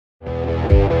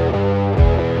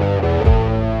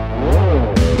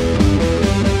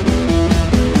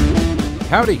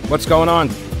Howdy, what's going on?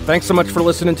 Thanks so much for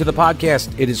listening to the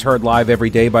podcast. It is heard live every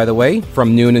day, by the way,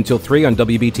 from noon until 3 on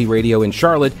WBT Radio in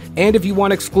Charlotte. And if you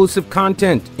want exclusive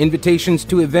content, invitations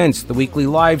to events, the weekly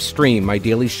live stream, my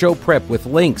daily show prep with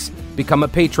links, become a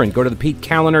patron. Go to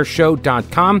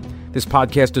thepetecalinershow.com. This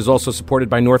podcast is also supported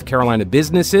by North Carolina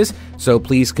businesses, so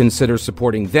please consider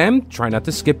supporting them. Try not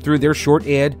to skip through their short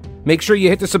ad. Make sure you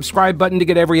hit the subscribe button to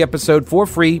get every episode for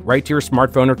free right to your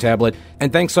smartphone or tablet.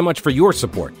 And thanks so much for your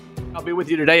support. I'll be with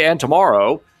you today and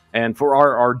tomorrow, and for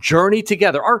our journey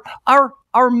together,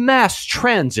 our mass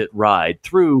transit ride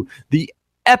through the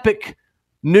epic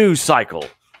news cycle,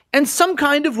 and some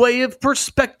kind of way of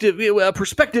perspective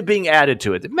being added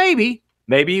to it that maybe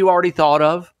you already thought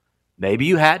of, maybe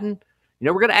you hadn't. You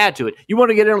know, we're going to add to it. You want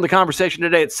to get in on the conversation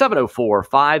today at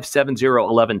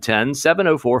 704-570-1110,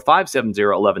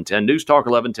 704-570-1110, News Talk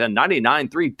 1110,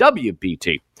 99.3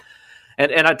 WBT.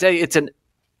 And I tell you,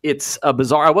 it's a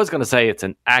bizarre, I was going to say it's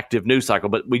an active news cycle,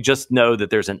 but we just know that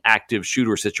there's an active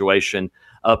shooter situation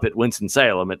up at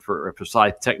Winston-Salem at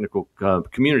Forsyth Technical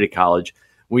Community College.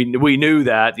 We knew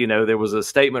that, you know, there was a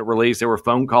statement released, there were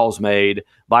phone calls made.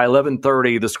 By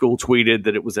 11:30, the school tweeted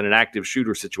that it was in an active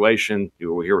shooter situation.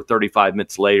 You were here 35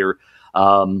 minutes later.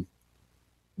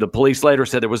 The police later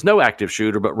said there was no active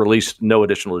shooter, but released no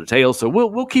additional details. So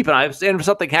we'll keep an eye. And if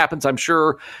something happens, I'm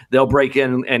sure they'll break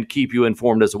in and keep you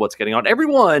informed as to what's going on.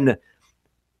 Everyone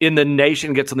in the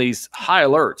nation gets on these high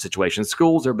alert situations.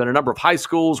 Schools, there have been a number of high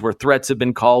schools where threats have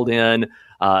been called in.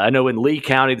 I know in Lee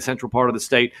County, the central part of the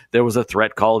state, there was a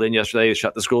threat called in yesterday to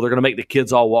shut the school. They're going to make the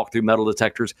kids all walk through metal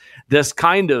detectors. This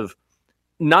kind of,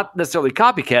 not necessarily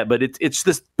copycat, but it's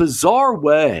this bizarre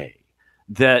way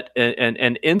that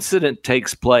an incident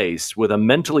takes place with a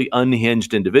mentally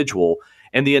unhinged individual,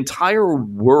 and the entire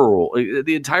world,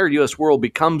 the entire U.S. world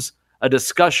becomes a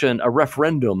discussion, a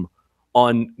referendum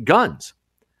on guns.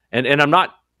 And we're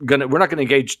not going to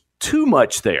engage too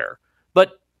much there,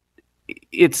 but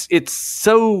it's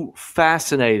so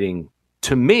fascinating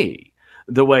to me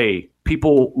the way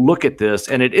people look at this,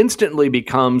 and it instantly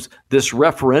becomes this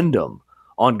referendum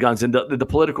on guns, and the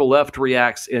political left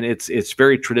reacts in its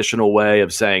very traditional way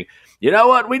of saying, you know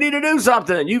what, we need to do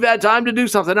something. You've had time to do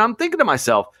something. And I'm thinking to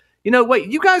myself, you know, wait,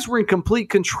 you guys were in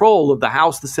complete control of the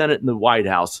House, the Senate, and the White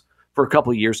House for a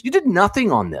couple of years. You did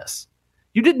nothing on this.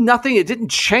 You did nothing. It didn't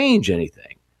change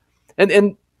anything.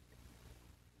 And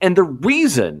the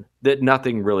reason that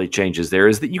nothing really changes there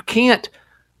is that you can't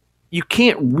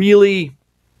really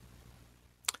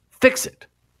fix it.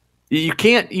 You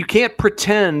can't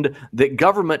pretend that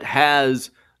government has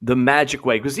the magic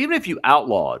way, because even if you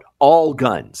outlawed all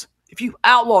guns, if you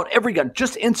outlawed every gun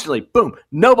just instantly, boom,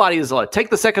 nobody is allowed. Take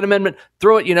the Second Amendment,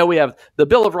 throw it. You know, we have the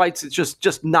Bill of Rights. It's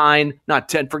just 9, not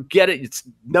 10. Forget it. It's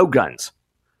no guns.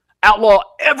 Outlaw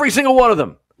every single one of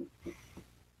them.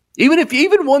 Even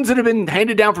ones that have been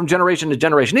handed down from generation to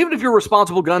generation. Even if you're a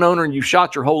responsible gun owner and you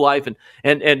shot your whole life and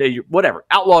whatever,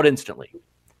 outlawed instantly.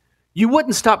 You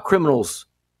wouldn't stop criminals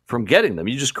from getting them.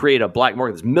 You just create a black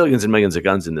market. There's millions and millions of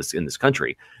guns in this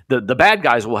country. The bad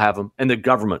guys will have them, and the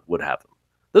government would have them.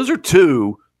 Those are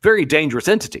two very dangerous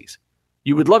entities.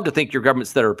 You would love to think your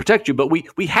government's there to protect you, but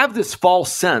we have this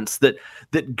false sense that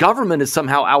government is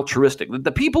somehow altruistic, that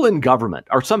the people in government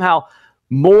are somehow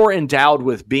more endowed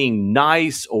with being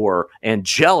nice or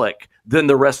angelic than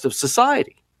the rest of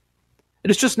society.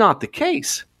 And it's just not the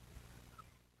case.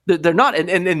 They're not,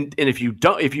 and if you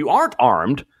aren't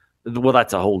armed, well,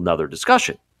 that's a whole nother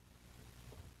discussion.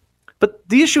 But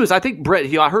the issue is, I think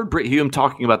I heard Britt Hume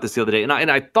talking about this the other day, and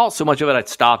I thought so much of it, I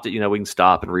stopped it. You know, we can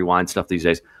stop and rewind stuff these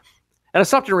days. And I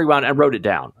stopped and rewound and wrote it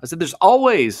down. I said, there's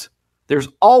always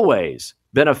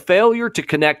been a failure to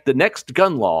connect the next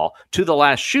gun law to the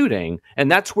last shooting, and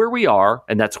that's where we are,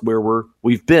 and that's where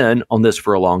we've been on this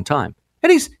for a long time.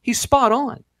 And he's spot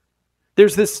on.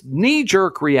 There's this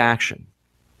knee-jerk reaction.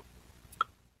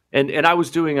 And I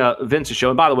was doing Vince's show,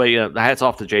 and by the way, hats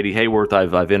off to J.D. Hayworth.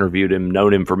 I've interviewed him,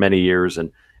 known him for many years,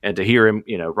 and to hear him,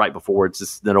 you know, right before, it's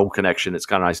just an old connection. It's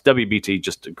kind of nice. WBT,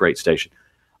 just a great station.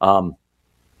 And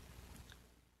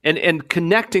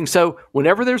connecting. So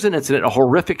whenever there's an incident, a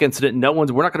horrific incident, we're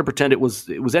not going to pretend it was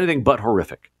anything but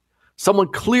horrific. Someone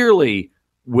clearly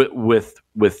with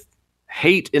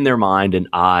hate in their mind and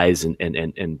eyes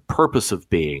and purpose of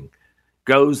being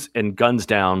goes and guns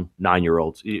down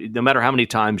 9-year-olds. No matter how many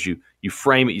times you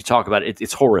frame it, you talk about it,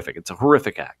 it's horrific. It's a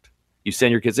horrific act. You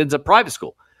send your kids into private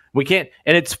school. We can't,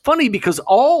 and it's funny because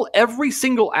every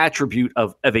single attribute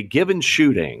of a given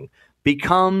shooting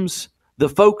becomes the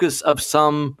focus of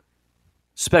some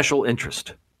special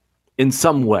interest in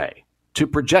some way to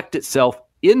project itself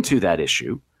into that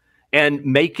issue and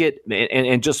make it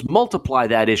and just multiply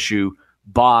that issue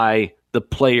by the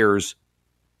players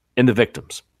and the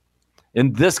victims.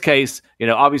 In this case,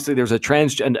 obviously there's a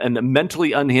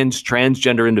mentally unhinged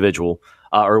transgender individual,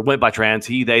 or went by trans,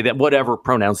 he, they, that, whatever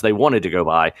pronouns they wanted to go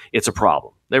by. It's a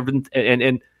problem.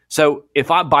 And so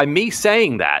by me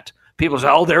saying that, people say,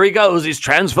 "Oh, there he goes. He's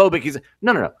transphobic."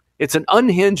 No. It's an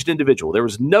unhinged individual. There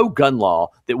was no gun law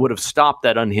that would have stopped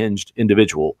that unhinged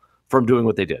individual from doing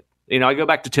what they did. I go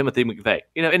back to Timothy McVeigh.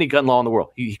 Any gun law in the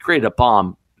world. He created a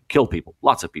bomb, killed people,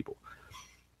 lots of people.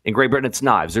 In Great Britain, it's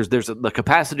knives. There's the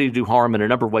capacity to do harm in a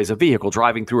number of ways. A vehicle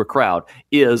driving through a crowd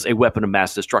is a weapon of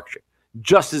mass destruction,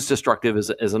 just as destructive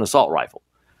as an assault rifle.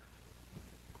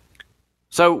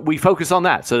 So we focus on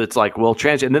that. So it's like, well,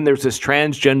 and then there's this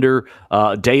transgender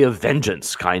day of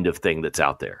vengeance kind of thing that's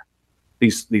out there.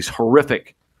 These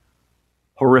horrific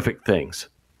things.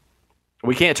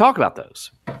 We can't talk about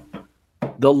those.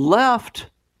 The left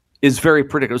is very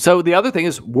predictable. So the other thing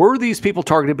is, were these people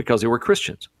targeted because they were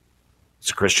Christians? It's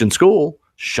a Christian school,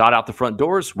 shot out the front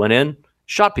doors, went in,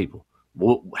 shot people.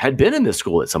 Had been in this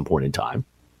school at some point in time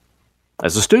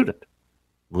as a student.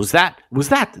 Was that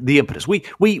the impetus?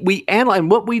 We analyze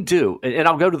what we do, and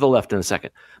I'll go to the left in a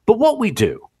second. But what we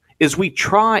do is we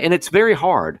try, and it's very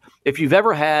hard. If you've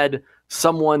ever had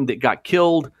someone that got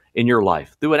killed in your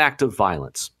life through an act of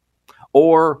violence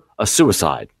or a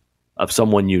suicide of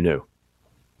someone you knew,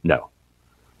 no.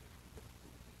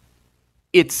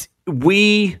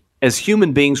 We as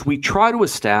human beings, we try to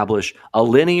establish a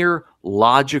linear,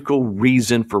 logical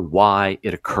reason for why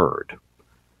it occurred.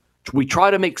 We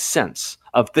try to make sense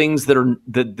of things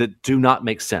that do not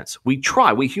make sense. We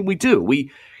try. We do.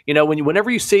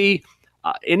 Whenever you see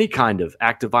any kind of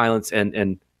act of violence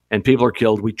and people are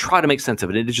killed, we try to make sense of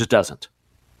it, and it just doesn't.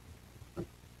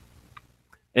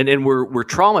 And we're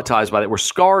traumatized by that. We're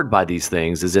scarred by these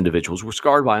things as individuals. We're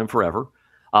scarred by them forever.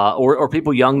 Or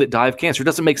people young that die of cancer. It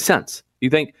doesn't make sense.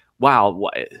 You think, wow,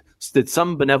 did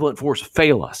some benevolent force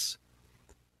fail us?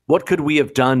 What could we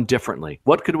have done differently?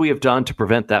 What could we have done to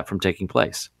prevent that from taking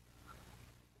place?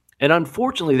 And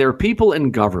unfortunately, there are people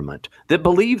in government that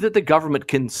believe that the government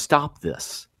can stop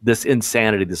this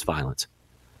insanity, this violence.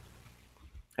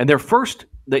 And they're first,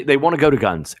 they want to go to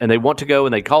guns, and they want to go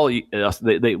and they call us,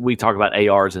 we talk about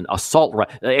ARs and assault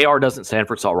rifle. AR doesn't stand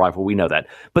for assault rifle, we know that.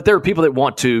 But there are people that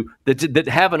want to, that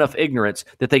have enough ignorance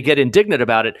that they get indignant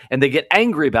about it and they get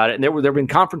angry about it. And there have been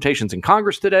confrontations in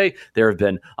Congress today. There have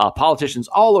been politicians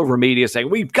all over media saying,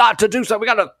 we've got to do something. We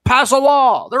got to pass a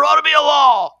law. There ought to be a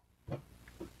law.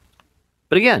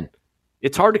 But again,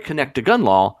 it's hard to connect a gun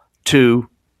law to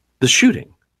the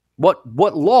shooting. What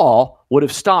law would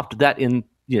have stopped that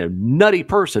nutty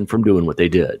person from doing what they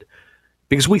did?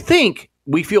 Because we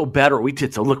feel better. We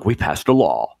did. So look, we passed a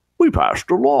law. We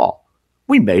passed a law.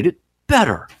 We made it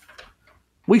better.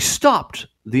 We stopped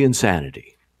the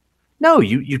insanity. No,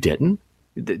 you didn't.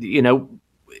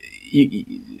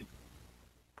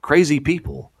 Crazy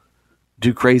people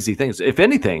do crazy things. If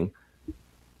anything,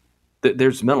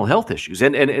 there's mental health issues.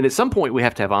 And at some point, we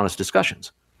have to have honest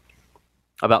discussions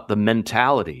about the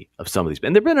mentality of some of these.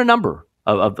 And there have been a number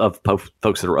of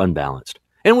folks that are unbalanced.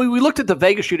 And we looked at the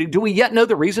Vegas shooting. Do we yet know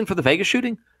the reason for the Vegas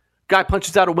shooting? Guy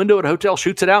punches out a window at a hotel,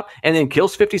 shoots it out, and then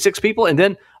kills 56 people. And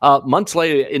then months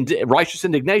later, in righteous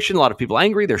indignation, a lot of people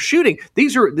angry. They're shooting.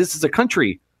 This is a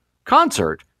country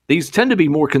concert. These tend to be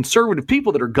more conservative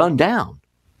people that are gunned down.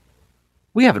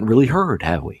 We haven't really heard,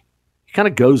 have we? It kind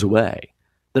of goes away.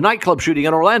 The nightclub shooting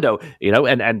in Orlando,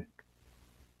 and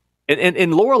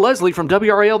Laura Leslie from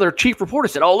WRAL, their chief reporter,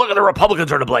 said, "Oh, look, the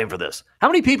Republicans are to blame for this." How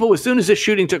many people, as soon as this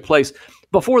shooting took place,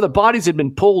 before the bodies had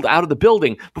been pulled out of the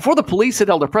building, before the police had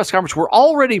held a press conference, were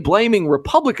already blaming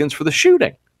Republicans for the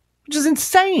shooting, which is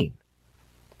insane.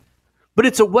 But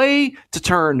it's a way to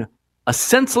turn a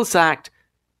senseless act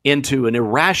into an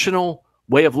irrational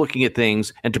way of looking at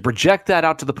things and to project that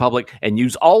out to the public and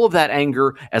use all of that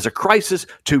anger as a crisis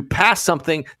to pass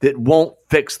something that won't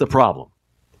fix the problem.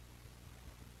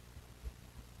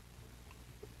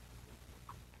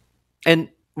 And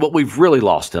what we've really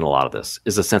lost in a lot of this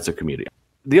is a sense of community.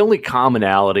 The only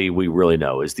commonality we really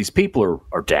know is these people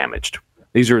are damaged.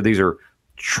 These are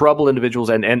troubled individuals.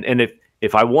 And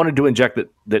if I wanted to inject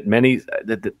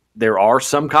that there are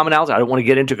some commonalities, I don't want to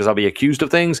get into because I'll be accused of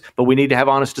things, but we need to have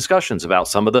honest discussions about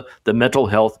some of the mental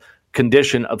health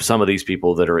condition of some of these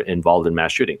people that are involved in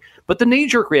mass shooting. But the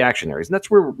knee-jerk reactionaries, and that's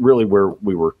where we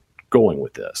were going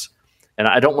with this. And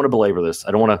I don't want to belabor this.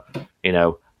 I don't want to,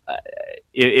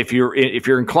 if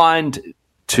you're inclined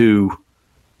to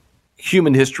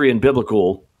human history and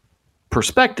biblical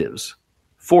perspectives,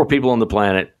 4 people on the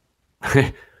planet,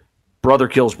 brother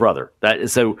kills brother. That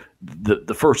is, so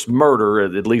the first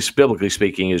murder, at least biblically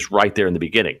speaking, is right there in the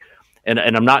beginning. And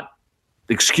I'm not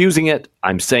excusing it.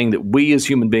 I'm saying that we as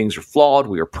human beings are flawed.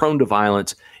 We are prone to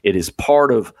violence. It is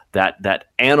part of that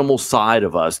animal side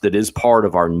of us that is part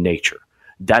of our nature.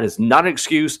 That is not an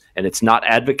excuse, and it's not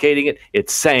advocating it.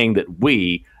 It's saying that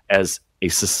we, as a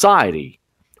society,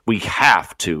 we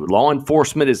have to. Law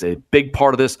enforcement is a big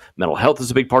part of this. Mental health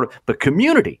is a big part of it. But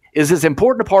community is as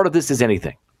important a part of this as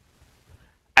anything.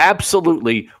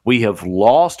 Absolutely, we have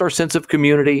lost our sense of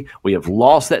community. We have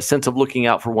lost that sense of looking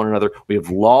out for one another. We have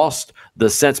lost the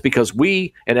sense because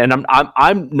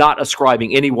I'm not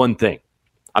ascribing any one thing.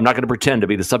 I'm not going to pretend to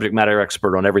be the subject matter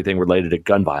expert on everything related to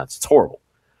gun violence. It's horrible.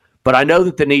 But I know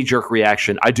that the knee-jerk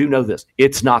reaction, I do know this,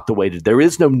 it's not the way to. There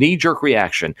is no knee-jerk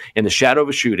reaction in the shadow of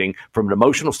a shooting from an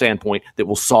emotional standpoint that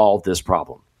will solve this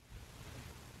problem.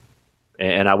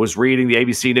 And I was reading the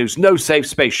ABC News, no safe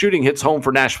space, shooting hits home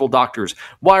for Nashville doctors.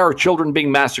 Why are children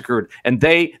being massacred? And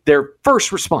their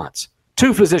first response,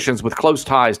 2 physicians with close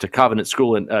ties to Covenant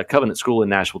School in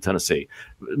Nashville, Tennessee.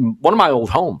 One of my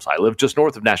old homes. I lived just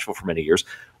north of Nashville for many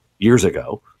years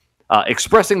ago.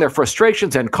 Expressing their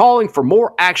frustrations and calling for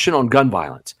more action on gun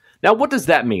violence. Now, what does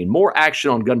that mean? More action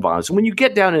on gun violence. And when you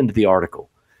get down into the article,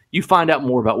 you find out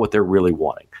more about what they're really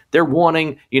wanting. They're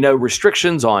wanting,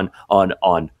 restrictions on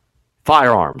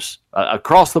firearms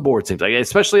across the board, seems like,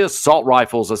 especially assault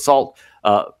rifles, assault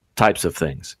types of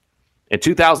things. In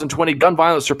 2020, gun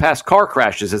violence surpassed car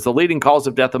crashes as the leading cause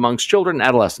of death amongst children and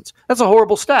adolescents. That's a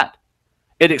horrible stat.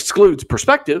 It excludes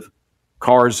perspective.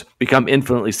 Cars become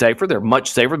infinitely safer. They're much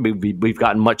safer. We've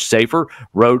gotten much safer.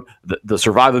 The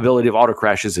survivability of auto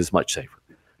crashes is much safer.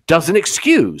 Doesn't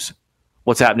excuse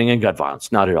what's happening in gun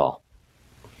violence. Not at all.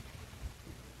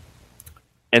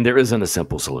 And there isn't a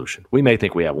simple solution. We may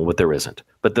think we have one, but there isn't.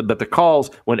 But the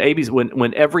calls, when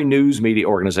every news media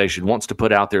organization wants to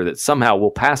put out there that somehow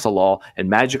we'll pass a law and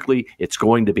magically it's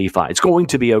going to be fine. It's going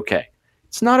to be okay.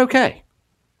 It's not okay.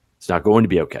 It's not going to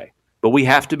be okay. But we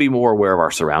have to be more aware of our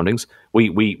surroundings.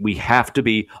 We have to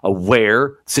be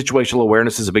aware. Situational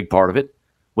awareness is a big part of it.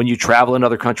 When you travel in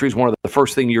other countries, one of the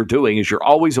first things you're doing is you're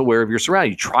always aware of your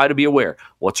surroundings. You try to be aware.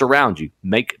 What's around you?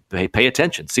 Pay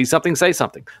attention. See something, say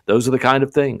something. Those are the kind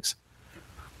of things.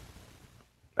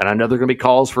 And I know there are going to be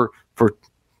calls for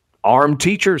armed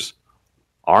teachers,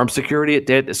 armed security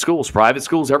at schools, private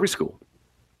schools, every school.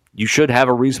 You should have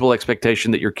a reasonable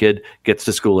expectation that your kid gets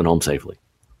to school and home safely.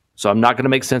 So I'm not going to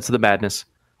make sense of the madness.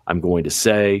 I'm going to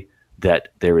say that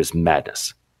there is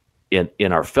madness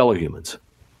in our fellow humans.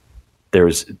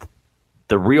 The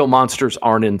real monsters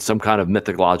aren't in some kind of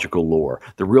mythological lore.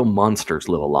 The real monsters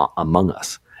live among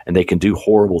us, and they can do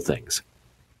horrible things.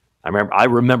 I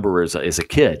remember as a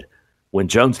kid when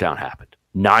Jonestown happened.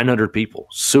 900 people,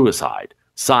 suicide,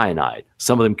 cyanide,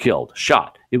 some of them killed,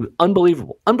 shot. It was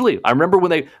unbelievable. Unbelievable. I remember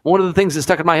one of the things that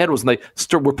stuck in my head was when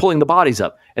they were pulling the bodies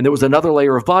up, and there was another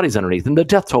layer of bodies underneath, and the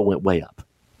death toll went way up.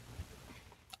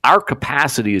 Our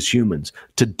capacity as humans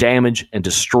to damage and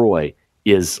destroy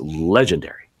is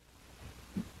legendary.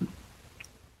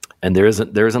 And there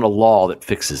isn't a law that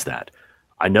fixes that.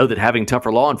 I know that having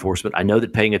tougher law enforcement, I know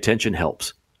that paying attention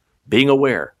helps. Being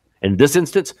aware. In this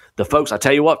instance, the folks, I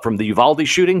tell you what, from the Uvalde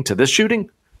shooting to this shooting,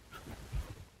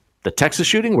 the Texas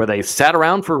shooting where they sat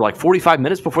around for like 45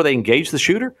 minutes before they engaged the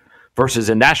shooter, versus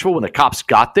in Nashville when the cops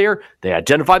got there, they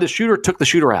identified the shooter, took the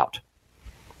shooter out.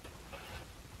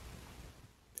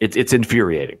 It's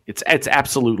infuriating. It's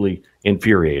absolutely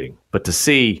infuriating. But to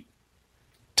see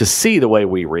the way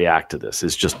we react to this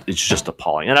it's just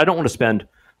appalling. And I don't want to spend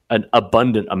an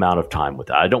abundant amount of time with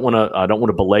that. I don't want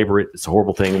to belabor it. It's a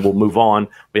horrible thing, and we'll move on.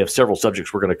 We have several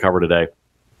subjects we're going to cover today.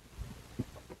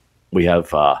 We have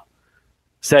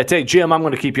said, hey, Jim, I'm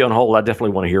going to keep you on hold. I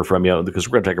definitely want to hear from you because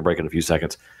we're going to take a break in a few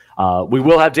seconds. We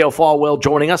will have Dale Falwell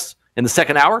joining us in the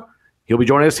second hour. He'll be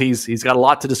joining us. He's got a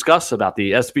lot to discuss about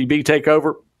the SVB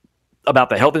takeover, about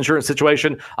the health insurance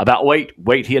situation, about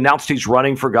wait. He announced he's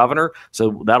running for governor,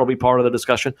 so that'll be part of the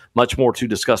discussion. Much more to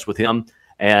discuss with him.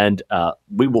 And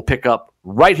we will pick up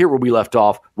right here where we left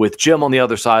off with Jim on the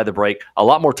other side of the break. A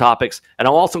lot more topics. And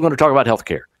I'm also going to talk about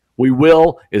healthcare.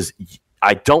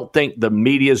 I don't think the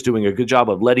media is doing a good job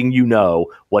of letting you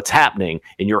know what's happening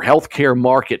in your healthcare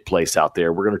marketplace out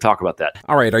there. We're going to talk about that.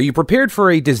 All right. Are you prepared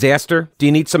for a disaster? Do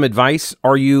you need some advice?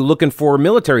 Are you looking for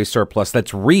military surplus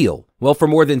that's real? Well, for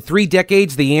more than 3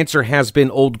 decades, the answer has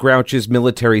been Old Grouch's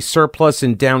Military Surplus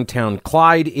in downtown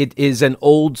Clyde. It is an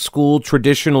old-school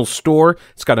traditional store.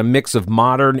 It's got a mix of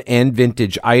modern and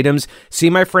vintage items. See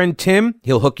my friend Tim?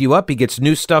 He'll hook you up. He gets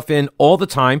new stuff in all the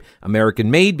time,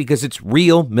 American-made, because it's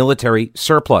real military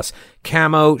surplus.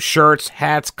 Camo, shirts,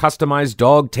 hats, customized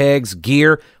dog tags,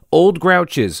 gear, Old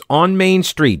Grouch's on Main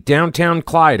Street, downtown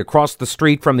Clyde, across the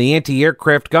street from the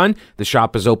anti-aircraft gun. The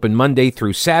shop is open Monday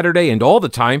through Saturday and all the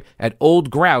time at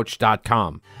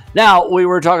oldgrouch.com. Now, we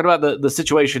were talking about the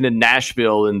situation in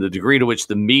Nashville and the degree to which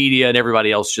the media and everybody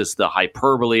else just the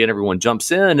hyperbole and everyone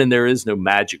jumps in, and there is no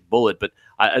magic bullet. But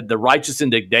the righteous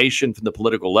indignation from the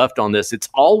political left on this, it's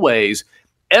always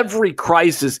every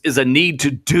crisis is a need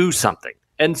to do something.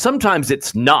 And sometimes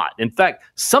it's not. In fact,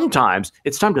 sometimes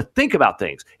it's time to think about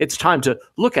things. It's time to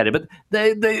look at it. But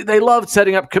they love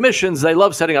setting up commissions. They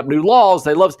love setting up new laws.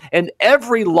 And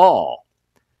every law,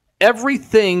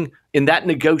 everything in that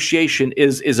negotiation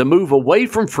is a move away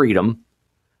from freedom,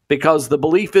 because the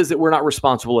belief is that we're not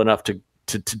responsible enough to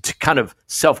kind of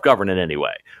self-govern in any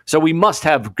way. So we must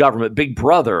have government, Big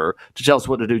Brother, to tell us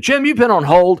what to do. Jim, you've been on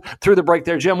hold through the break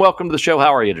there. Jim, welcome to the show.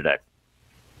 How are you today?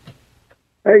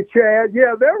 Hey, Chad.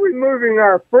 Yeah, they're removing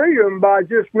our freedom by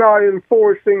just not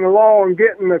enforcing the law and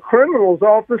getting the criminals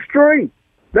off the street.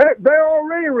 They're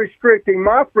already restricting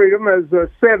my freedom as a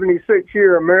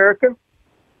 76-year American.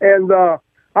 And I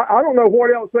don't know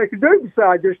what else they could do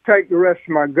besides just take the rest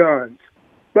of my guns.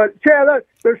 But, Chad,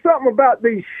 there's something about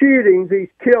these shootings,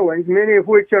 these killings, many of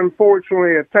which,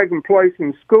 unfortunately, have taken place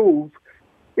in schools.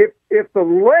 If the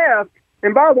left,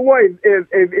 and by the way,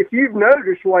 if you've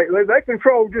noticed lately, they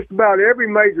control just about every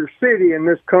major city in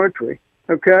this country,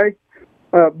 okay?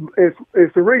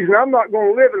 It's the reason I'm not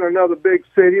going to live in another big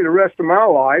city the rest of my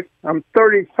life. I'm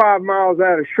 35 miles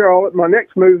out of Charlotte. My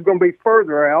next move is going to be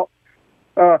further out.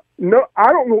 No,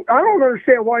 I don't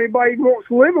understand why anybody even wants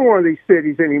to live in one of these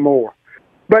cities anymore.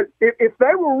 But if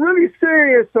they were really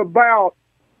serious about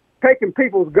taking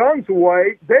people's guns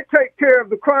away, they'd take care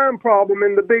of the crime problem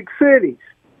in the big cities.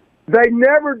 They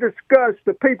never discuss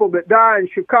the people that die in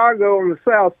Chicago on the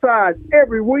South Side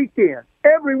every weekend.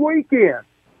 Every weekend.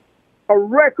 A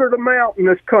record amount in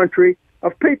this country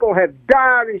of people have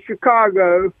died in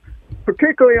Chicago,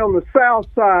 particularly on the South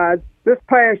Side, this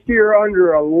past year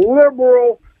under a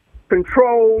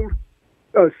liberal-controlled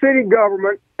city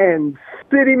government and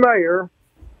city mayor.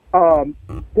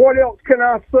 What else can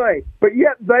I say? But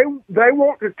yet they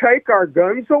want to take our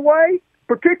guns away,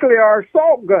 particularly our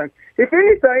assault guns. If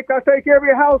anything, I think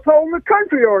every household in the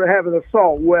country ought to have an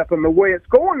assault weapon the way it's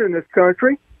going in this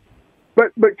country.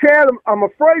 But Chad, I'm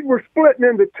afraid we're splitting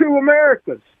into two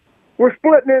Americas. We're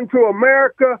splitting into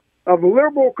America of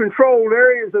liberal-controlled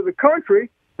areas of the country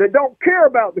that don't care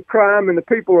about the crime and the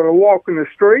people that are walking the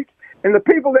streets, and the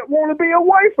people that want to be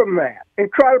away from that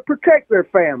and try to protect their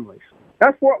families.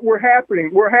 That's what we're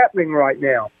happening right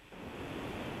now.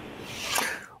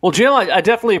 Well, Jim, I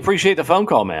definitely appreciate the phone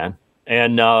call, man.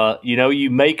 And, you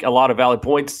make a lot of valid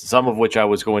points, some of which I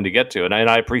was going to get to, and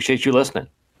I appreciate you listening.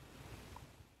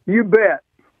 You bet.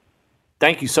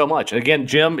 Thank you so much. Again,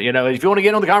 Jim, if you want to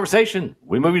get on the conversation,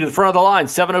 we move you to the front of the line,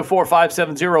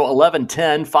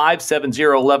 704-570-1110,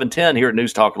 570-1110 here at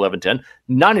News Talk 1110,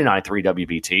 99.3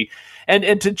 WBT.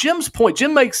 And to Jim's point,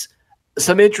 Jim makes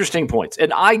some interesting points,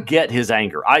 and I get his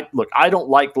anger. I don't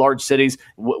like large cities.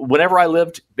 Whenever I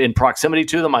lived in proximity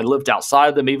to them, I lived outside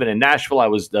of them. Even in Nashville, I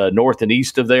was north and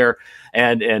east of there,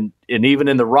 and even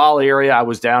in the Raleigh area, I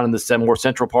was down in the more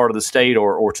central part of the state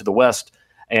or to the west.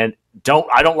 And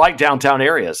I don't like downtown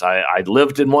areas. I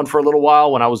lived in one for a little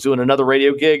while when I was doing another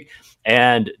radio gig,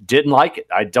 and didn't like it.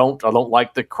 I don't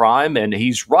like the crime, and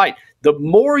he's right. The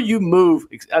more you move,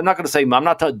 I'm not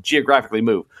talking geographically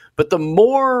move, but the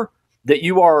more that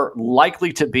you are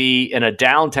likely to be in a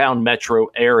downtown metro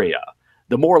area,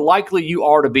 the more likely you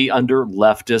are to be under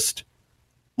leftist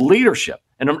leadership.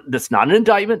 And that's not an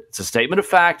indictment. It's a statement of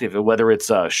fact. Whether it's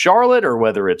Charlotte or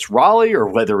whether it's Raleigh or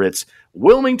whether it's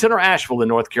Wilmington or Asheville in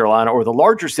North Carolina or the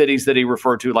larger cities that he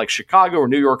referred to like Chicago or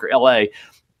New York or L.A.,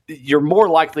 you're more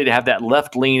likely to have that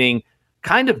left-leaning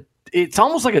kind of, it's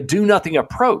almost like a do-nothing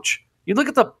approach. You look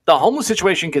at the homeless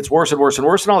situation gets worse and worse and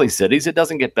worse in all these cities. It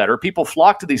doesn't get better. People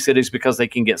flock to these cities because they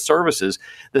can get services.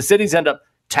 The cities end up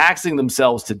taxing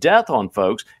themselves to death on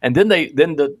folks, and then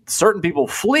the certain people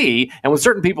flee. And when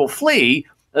certain people flee,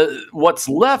 what's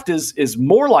left is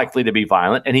more likely to be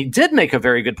violent. And he did make a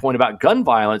very good point about gun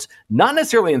violence, not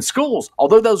necessarily in schools,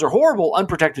 although those are horrible,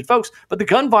 unprotected folks, but the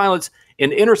gun violence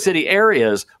in inner city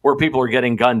areas where people are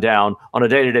getting gunned down on a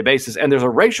day-to-day basis. And there's a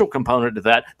racial component to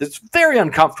that that's very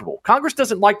uncomfortable. Congress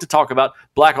doesn't like to talk about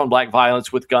black-on-black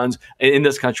violence with guns in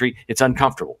this country. It's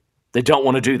uncomfortable. They don't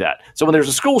want to do that. So when there's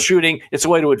a school shooting, it's a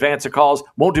way to advance a cause,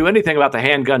 won't do anything about the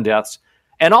handgun deaths.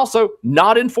 And also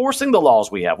not enforcing the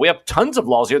laws we have. We have tons of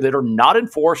laws here that are not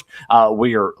enforced.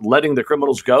 We are letting the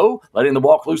criminals go, letting them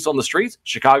walk loose on the streets.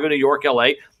 Chicago, New York,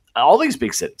 L.A., all these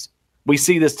big cities. We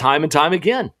see this time and time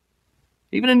again.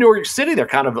 Even in New York City, they're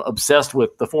kind of obsessed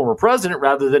with the former president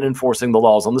rather than enforcing the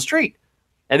laws on the street.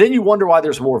 And then you wonder why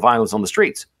there's more violence on the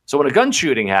streets. So when a gun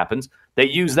shooting happens, they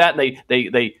use that and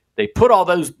they put all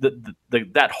those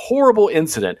that horrible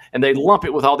incident and they lump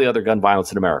it with all the other gun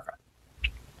violence in America.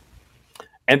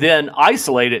 And then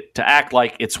isolate it to act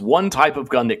like it's one type of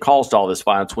gun that caused all this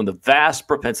violence when the vast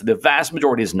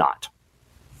majority is not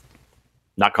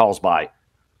caused by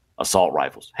assault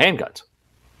rifles, handguns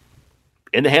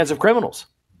in the hands of criminals,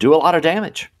 do a lot of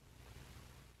damage.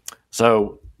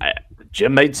 So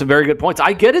Jim made some very good points.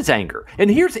 I get his anger. And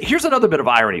here's another bit of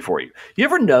irony for you. You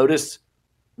ever notice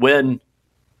when,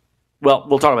 well,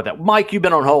 we'll talk about that. Mike, you've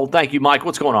been on hold. Thank you, Mike.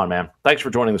 What's going on, man? Thanks for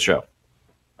joining the show.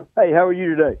 Hey, how are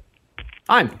you today?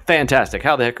 I'm fantastic.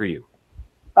 How the heck are you?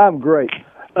 I'm great.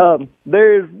 You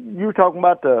were talking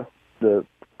about the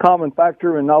common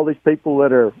factor and all these people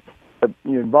that are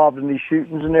involved in these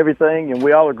shootings and everything, and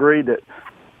we all agree that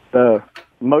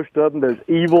most of them, there's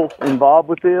evil involved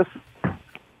with this.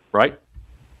 Right.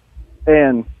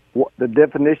 And the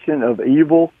definition of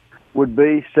evil would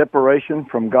be separation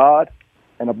from God,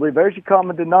 and I believe there's a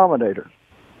common denominator.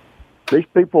 These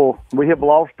people, we have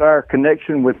lost our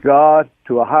connection with God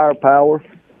to a higher power,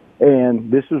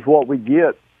 and this is what we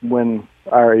get when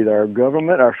either our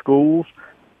government, our schools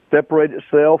separate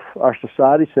itself, our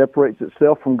society separates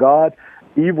itself from God.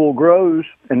 Evil grows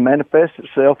and manifests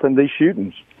itself in these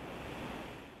shootings.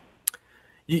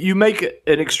 You make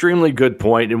an extremely good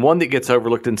point, and one that gets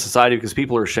overlooked in society because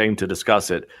people are ashamed to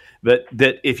discuss it. But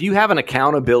that if you have an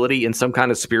accountability in some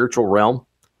kind of spiritual realm,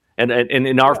 and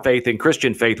in our faith, in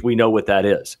Christian faith, we know what that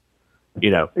is.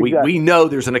 Exactly. we know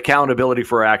there's an accountability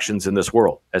for our actions in this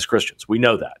world as Christians. We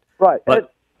know that. Right.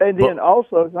 And then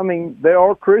also, I mean, there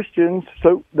are Christians,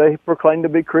 so they proclaim to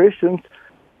be Christians,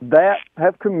 that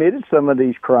have committed some of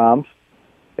these crimes.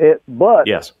 But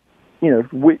yes, they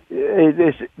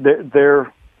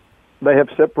have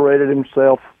separated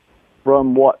themselves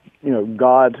from what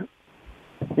God,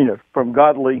 from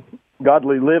godly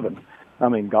living. I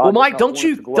mean, God. Well, Mike, don't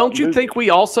you think we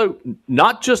also,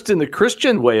 not just in the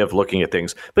Christian way of looking at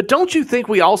things, but don't you think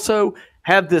we also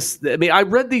have this? I mean, I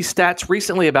read these stats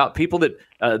recently about people that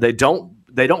they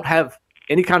don't have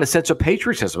any kind of sense of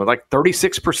patriotism. Like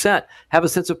 36% have a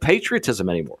sense of patriotism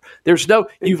anymore. There's no,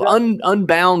 you've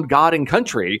unbound God and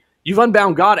country. You've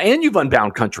unbound God and you've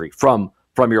unbound country from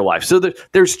your life. So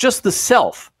there's just the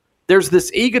self. There's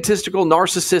this egotistical,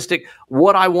 narcissistic,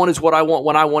 what I want is what I want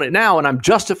when I want it now, and I'm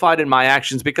justified in my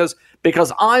actions because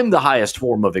I'm the highest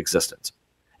form of existence.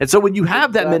 And so when you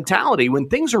have that mentality, when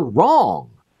things are wrong,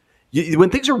 when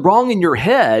things are wrong in your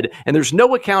head and there's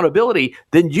no accountability,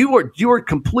 then you are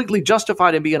completely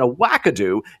justified in being a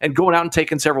wackadoo and going out and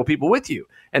taking several people with you.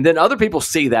 And then other people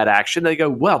see that action, they go,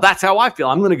 well, that's how I feel.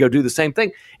 I'm going to go do the same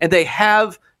thing. And they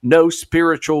have no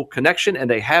spiritual connection, and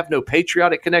they have no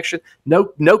patriotic connection, no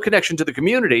connection to the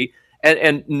community,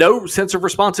 and no sense of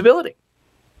responsibility.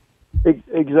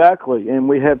 Exactly. And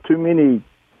we have too many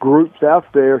groups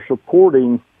out there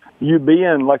supporting you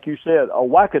being, like you said, a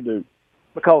wackadoo,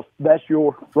 because that's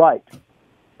your right.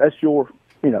 That's your,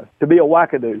 to be a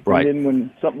wackadoo. Right. And then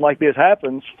when something like this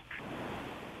happens,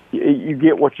 you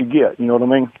get what you get. You know what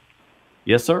I mean?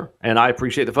 Yes, sir. And I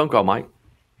appreciate the phone call, Mike.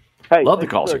 Hey, love the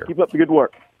calls here. Keep up the good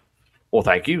work. Well,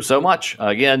 thank you so much.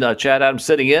 Again, Chad Adams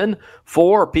sitting in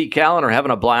for Pete Kaliner, having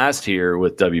a blast here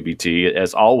with WBT,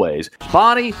 as always.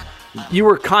 Bonnie, you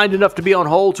were kind enough to be on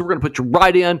hold, so we're going to put you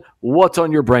right in. What's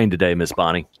on your brain today, Miss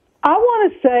Bonnie? I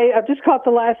want to say, I've just caught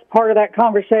the last part of that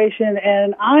conversation,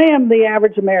 and I am the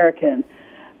average American,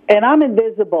 and I'm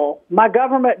invisible. My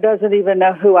government doesn't even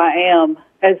know who I am,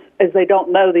 as they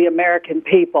don't know the American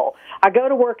people. I go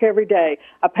to work every day.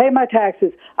 I pay my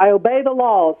taxes. I obey the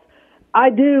laws. I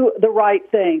do the right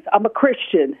things. I'm a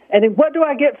Christian. And then what do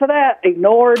I get for that?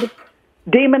 Ignored,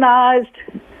 demonized,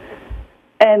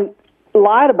 and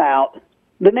lied about.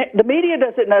 The media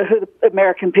doesn't know who the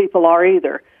American people are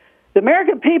either. The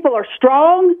American people are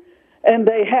strong, and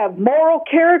they have moral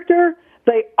character.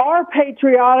 They are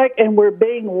patriotic, and we're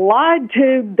being lied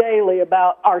to daily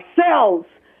about ourselves.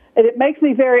 And it makes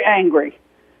me very angry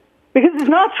because it's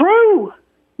not true.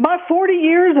 My 40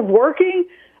 years of working,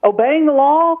 obeying the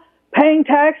law, paying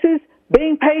taxes,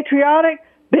 being patriotic,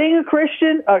 being a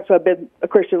Christian. Actually, I've been a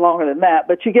Christian longer than that,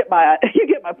 but you get my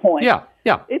point. Yeah.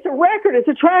 It's a record. It's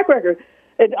a track record.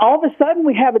 And all of a sudden,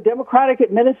 we have a Democratic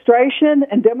administration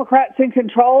and Democrats in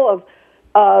control of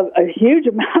a huge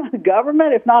amount of the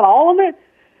government, if not all of it,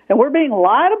 and we're being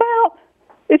lied about.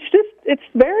 It's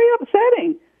very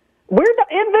upsetting. We're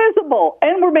invisible,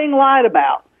 and we're being lied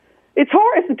about. It's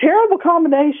hard. It's a terrible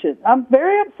combination. I'm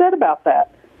very upset about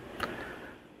that.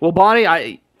 Well,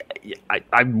 Bonnie,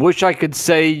 I wish I could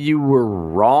say you were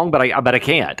wrong, but I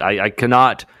can't. I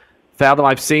cannot fathom.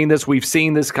 I've seen this. We've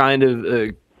seen this kind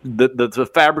of the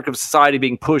fabric of society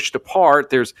being pushed apart.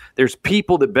 There's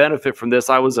people that benefit from this.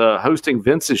 I was hosting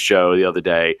Vince's show the other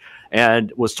day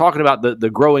and was talking about the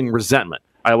growing resentment.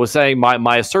 I was saying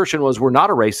my assertion was we're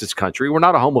not a racist country. We're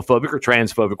not a homophobic or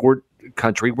transphobic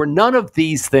country. We're none of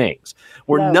these things.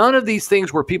 We're none of these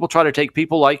things where people try to take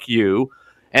people like you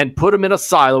and put them in a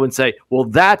silo and say, well,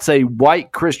 that's a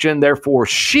white Christian, therefore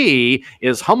she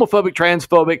is homophobic,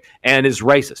 transphobic, and is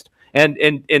racist. And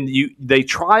they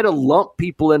try to lump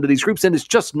people into these groups, and it's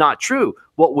just not true.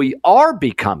 What we are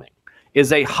becoming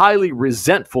is a highly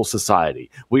resentful society.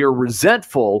 We are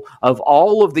resentful of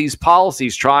all of these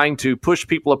policies trying to push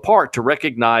people apart to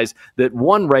recognize that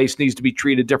one race needs to be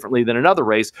treated differently than another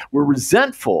race. We're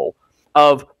resentful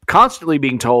of constantly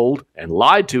being told and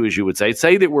lied to, as you would say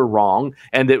that we're wrong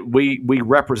and that we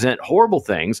represent horrible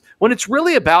things, when it's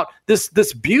really about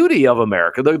this beauty of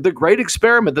America, the great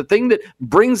experiment, the thing that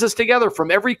brings us together from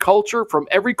every culture, from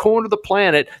every corner of the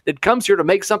planet, that comes here to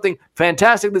make something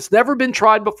fantastic that's never been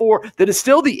tried before, that is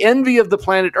still the envy of the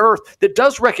planet Earth, that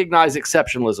does recognize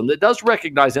exceptionalism, that does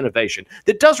recognize innovation,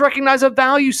 that does recognize a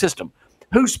value system,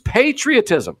 whose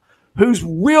patriotism, whose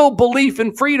real belief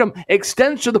in freedom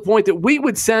extends to the point that we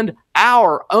would send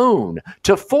our own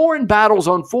to foreign battles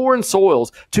on foreign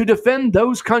soils to defend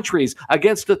those countries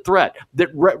against a threat that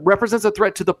represents a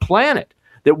threat to the planet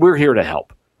that we're here to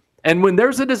help. And when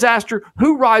there's a disaster,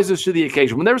 who rises to the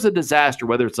occasion? When there's a disaster,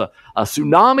 whether it's a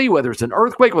tsunami, whether it's an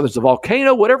earthquake, whether it's a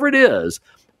volcano, whatever it is,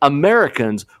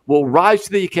 Americans will rise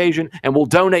to the occasion and will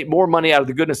donate more money out of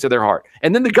the goodness of their heart.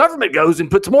 And then the government goes and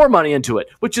puts more money into it,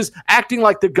 which is acting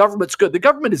like the government's good. The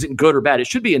government isn't good or bad. It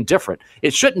should be indifferent.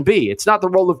 It shouldn't be. It's not the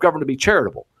role of government to be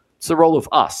charitable. It's the role of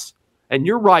us. And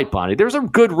you're right, Bonnie. There's a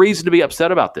good reason to be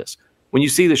upset about this when you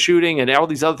see the shooting and all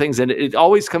these other things. And it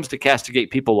always comes to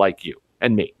castigate people like you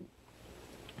and me.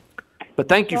 But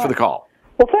thank you for the call.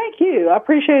 Well, thank you. I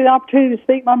appreciate the opportunity to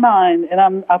speak my mind,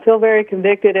 and I feel very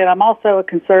convicted, and I'm also a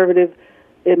conservative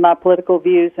in my political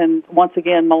views, and once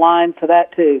again, maligned for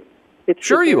that, too. It's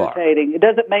sure you irritating. It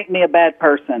doesn't make me a bad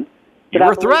person. You're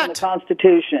a threat. threat. In the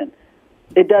Constitution.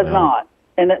 It does not.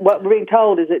 And what we're being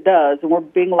told is it does, and we're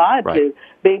being lied to.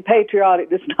 Being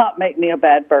patriotic does not make me a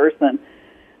bad person.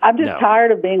 I'm just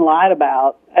tired of being lied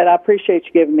about, and I appreciate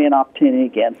you giving me an opportunity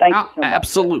again. Thank you so much.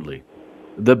 Absolutely.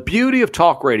 The beauty of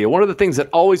talk radio, one of the things that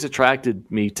always attracted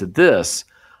me to this,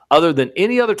 other than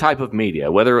any other type of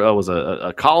media, whether I was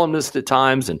a columnist at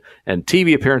times and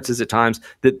TV appearances at times,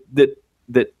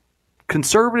 that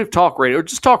conservative talk radio, or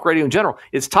just talk radio in general,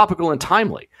 is topical and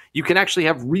timely. You can actually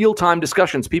have real-time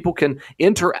discussions. People can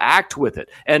interact with it.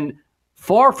 And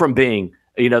far from being,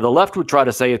 the left would try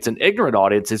to say it's an ignorant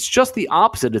audience. It's just the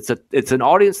opposite. It's an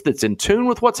audience that's in tune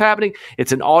with what's happening.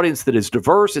 It's an audience that is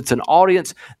diverse. It's an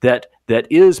audience that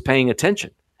is paying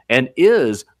attention and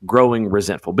is growing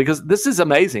resentful, because this is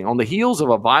amazing. On the heels of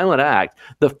a violent act,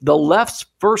 the left's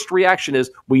first reaction is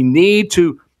we need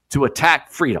to attack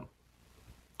freedom.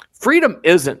 Freedom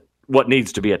isn't what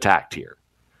needs to be attacked here.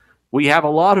 We have a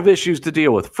lot of issues to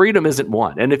deal with. Freedom isn't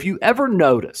one. And if you ever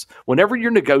notice, whenever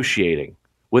you're negotiating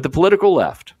with the political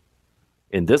left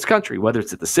in this country, whether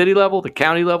it's at the city level, the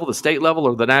county level, the state level,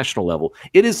 or the national level,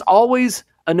 it is always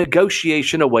a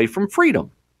negotiation away from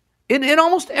freedom. In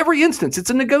almost every instance, it's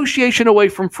a negotiation away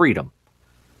from freedom.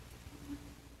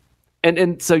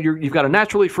 And so you've got a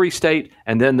naturally free state,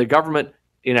 and then the government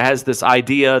has this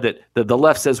idea that the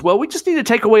left says, well, we just need to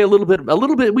take away a little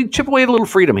bit, we chip away a little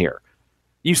freedom here.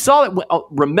 You saw it,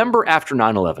 remember after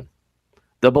 9/11.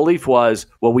 The belief was,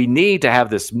 well, we need to have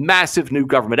this massive new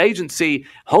government agency,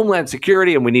 Homeland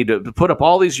Security, and we need to put up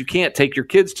all these. You can't take your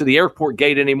kids to the airport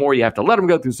gate anymore. You have to let them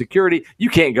go through security. You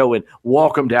can't go and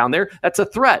walk them down there. That's a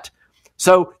threat.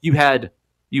 So you had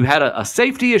a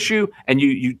safety issue, and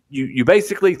you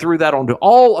basically threw that onto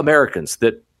all Americans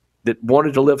that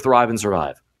wanted to live, thrive, and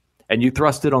survive, and you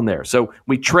thrust it on there. So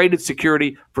we traded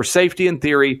security for safety in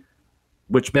theory,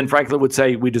 which Ben Franklin would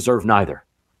say we deserve neither.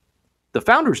 The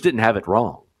founders didn't have it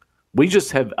wrong. We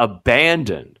just have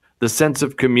abandoned the sense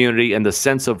of community and the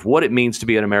sense of what it means to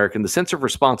be an American, the sense of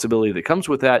responsibility that comes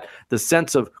with that, the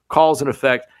sense of cause and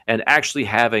effect, and actually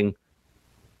having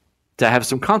to have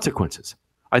some consequences.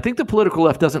 I think the political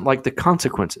left doesn't like the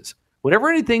consequences. Whenever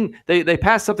anything, they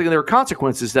pass something and there are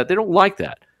consequences, that they don't like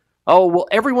that. Oh, well,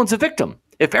 everyone's a victim.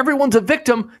 If everyone's a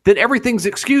victim, then everything's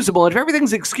excusable. And if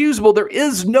everything's excusable, there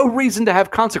is no reason to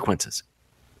have consequences.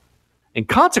 And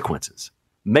consequences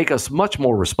make us much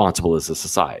more responsible as a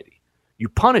society. You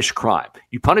punish crime.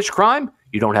 You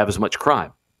don't have as much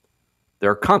crime. There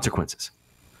are consequences.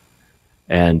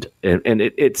 And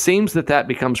it seems that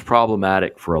becomes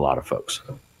problematic for a lot of folks.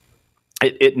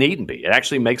 It needn't be. It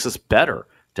actually makes us better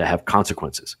to have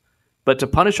consequences. But to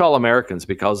punish all Americans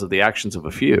because of the actions of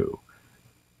a few,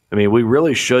 I mean,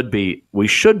 we should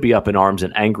be up in arms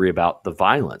and angry about the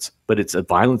violence, but it's a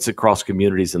violence across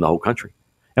communities in the whole country.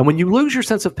 And when you lose your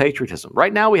sense of patriotism,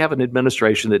 right now we have an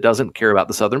administration that doesn't care about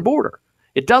the southern border.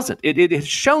 It doesn't. It has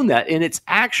shown that in its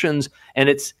actions and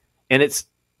its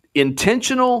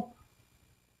intentional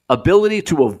ability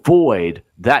to avoid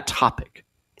that topic.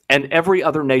 And every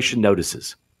other nation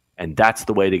notices. And that's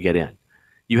the way to get in.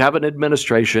 You have an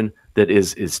administration that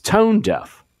is tone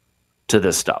deaf to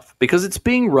this stuff because it's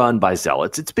being run by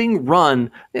zealots.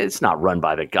 It's not run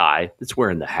by the guy that's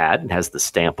wearing the hat and has the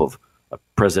stamp of a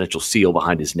presidential seal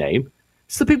behind his name.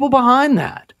 It's the people behind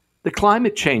that, the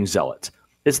climate change zealots.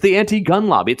 It's the anti-gun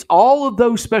lobby. It's all of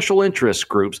those special interest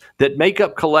groups that make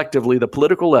up collectively the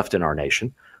political left in our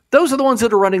nation. Those are the ones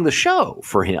that are running the show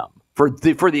for him, for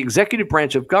the executive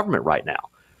branch of government right now.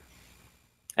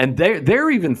 And they're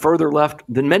even further left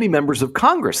than many members of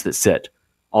Congress that sit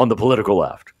on the political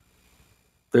left.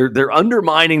 They're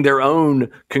undermining their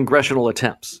own congressional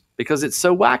attempts because it's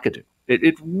so wackadoo.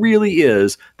 It really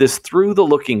is this through the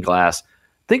looking glass.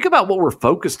 Think about what we're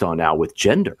focused on now with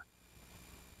gender.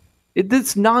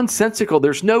 It's nonsensical.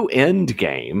 There's no end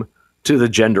game to the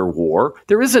gender war.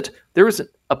 There isn't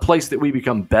a place that we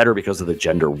become better because of the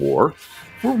gender war.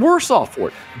 We're worse off for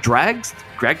it. Drag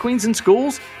queens in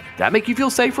schools, that make you feel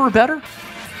safer or better?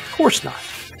 Of course not.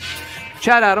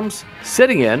 Chad Adams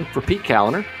sitting in for Pete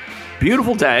Kaliner.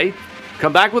 Beautiful day.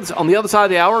 Come back with us on the other side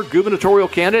of the hour. Gubernatorial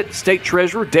candidate, State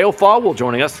Treasurer Dale Fall will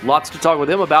join us. Lots to talk with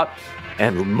him about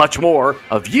and much more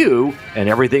of you and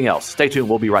everything else. Stay tuned.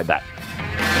 We'll be right back.